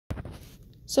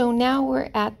So now we're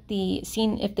at the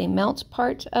seeing if they melt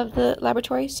part of the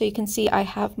laboratory. So you can see I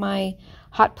have my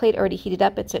hot plate already heated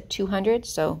up. It's at 200,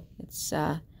 so it's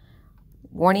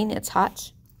warning, it's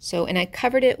hot. So, and I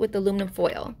covered it with aluminum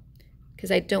foil because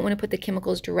I don't want to put the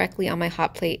chemicals directly on my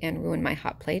hot plate and ruin my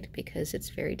hot plate because it's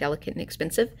very delicate and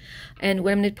expensive. And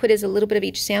what I'm going to put is a little bit of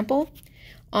each sample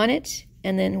on it,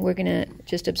 and then we're going to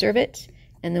just observe it,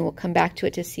 and then we'll come back to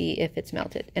it to see if it's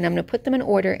melted. And I'm going to put them in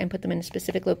order and put them in a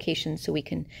specific location so we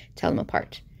can tell them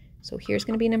apart. So here's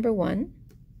going to be number 1.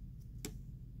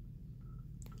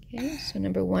 Okay, so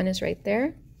number 1 is right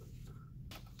there.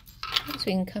 Okay, so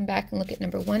we can come back and look at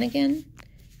number 1 again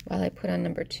while I put on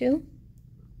number 2.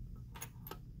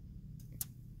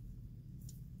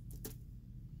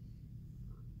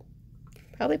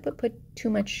 Probably put too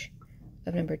much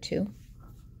of number 2,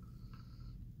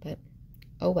 but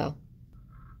oh well.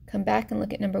 Come back and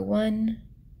look at number 1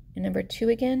 and number 2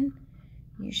 again.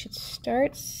 You should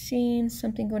start seeing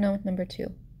something going on with number 2.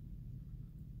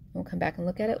 We'll come back and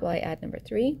look at it while I add number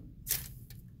 3.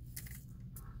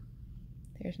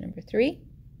 There's number 3.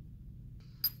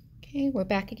 Okay, we're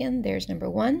back again. There's number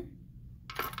 1.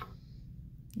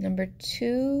 Number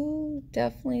 2,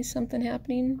 definitely something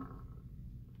happening.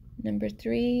 Number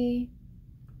 3,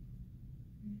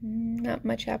 not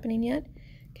much happening yet.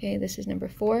 Okay, this is number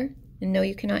 4. And no,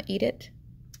 you cannot eat it.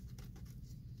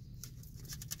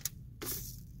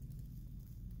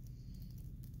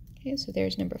 Okay, so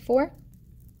there's number 4.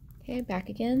 Okay, back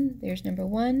again. There's number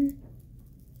 1,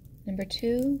 number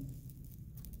 2,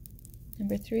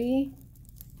 number 3.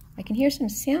 I can hear some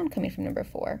sound coming from number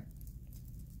 4.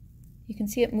 You can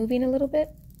see it moving a little bit.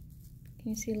 Can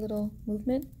you see a little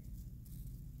movement?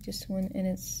 Just one, and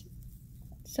it's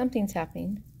something's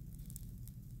happening.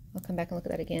 I'll come back and look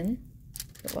at that again.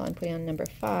 But while I'm putting on number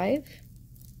 5,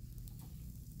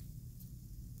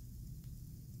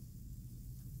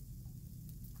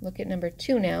 look at number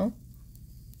 2 now.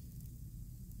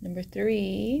 Number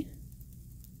 3,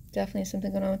 definitely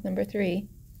something going on with number 3.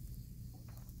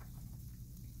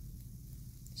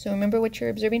 So remember what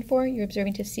you're observing for? You're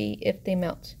observing to see if they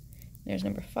melt. There's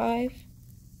number 5.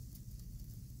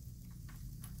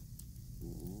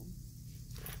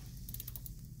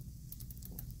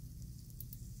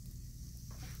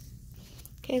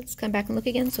 Okay, let's come back and look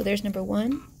again. So there's number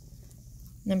 1,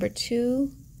 number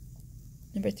 2,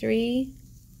 number 3,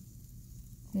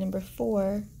 number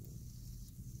 4,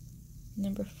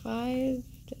 number 5.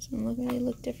 Doesn't really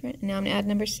look different. And now I'm going to add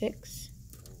number 6.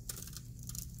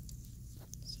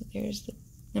 So there's the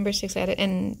number 6 added,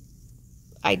 and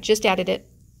I just added it.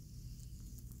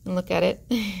 And look at it.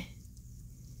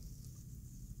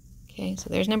 Okay, so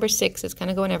there's number 6. It's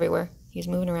kind of going everywhere. He's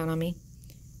moving around on me.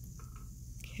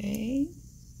 Okay.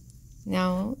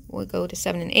 Now we'll go to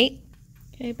 7 and 8.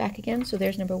 Okay, back again. So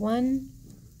there's number 1,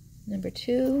 number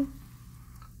 2,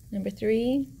 number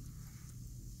 3,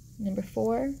 number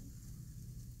 4,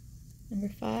 number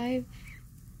 5.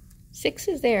 6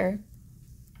 is there.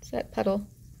 It's that puddle.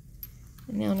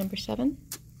 And now number 7.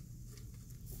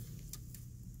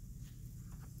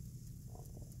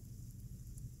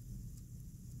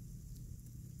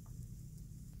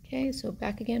 Okay, so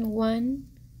back again. 1,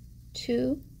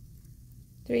 2,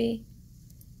 3,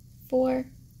 4,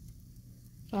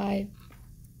 5,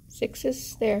 6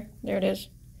 is there. There it is.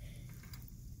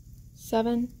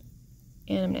 7,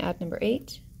 and I'm going to add number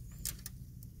 8.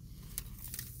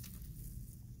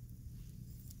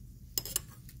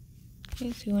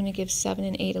 Okay, so we want to give 7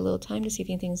 and 8 a little time to see if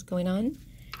anything's going on.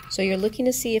 So you're looking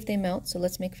to see if they melt, so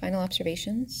let's make final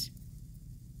observations.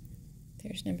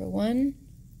 There's number 1,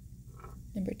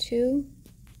 number 2,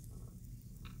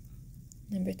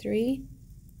 number 3,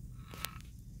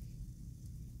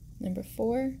 number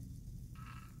 4,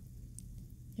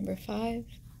 number 5,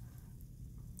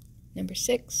 number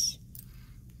 6,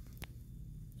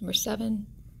 number 7,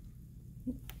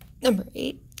 number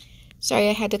 8. Sorry,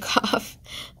 I had to cough.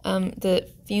 The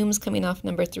fumes coming off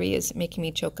number 3 is making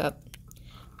me choke up.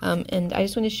 And I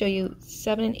just want to show you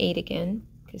 7 and 8 again,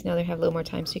 because now they have a little more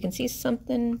time. So you can see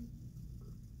something.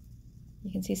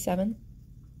 You can see 7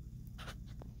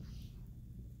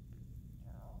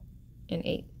 and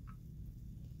 8.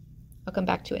 I'll come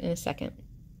back to it in a second.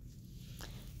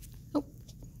 Oh,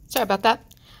 sorry about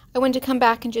that. I wanted to come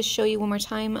back and just show you one more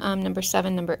time number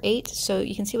 7, number 8. So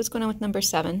you can see what's going on with number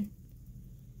 7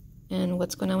 and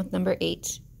what's going on with number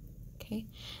 8. Okay,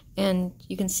 and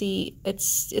you can see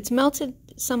it's melted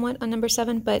somewhat on number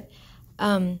 7, but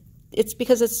it's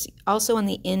because it's also on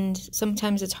the end.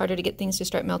 Sometimes it's harder to get things to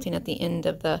start melting at the end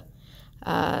of the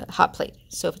hot plate.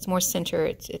 So if it's more center,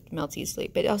 it melts easily.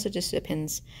 But it also just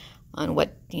depends on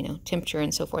what, temperature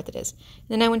and so forth it is. And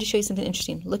then I want to show you something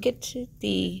interesting. Look at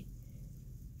the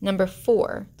number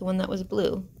 4, the one that was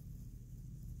blue.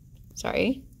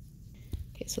 Sorry.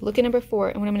 Okay, so look at number 4,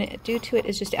 and what I'm going to do to it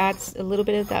is just add a little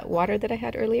bit of that water that I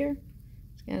had earlier.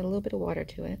 Just add a little bit of water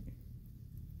to it.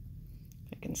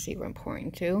 I can see where I'm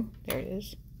pouring to. There it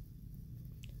is.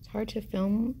 It's hard to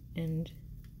film and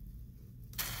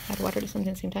add water to something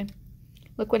at the same time.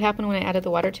 Look what happened when I added the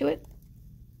water to it.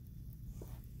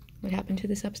 What happened to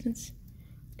the substance?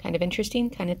 Kind of interesting.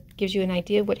 Kind of gives you an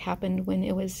idea of what happened when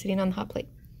it was sitting on the hot plate.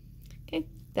 Okay,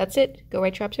 that's it. Go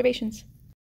write your observations.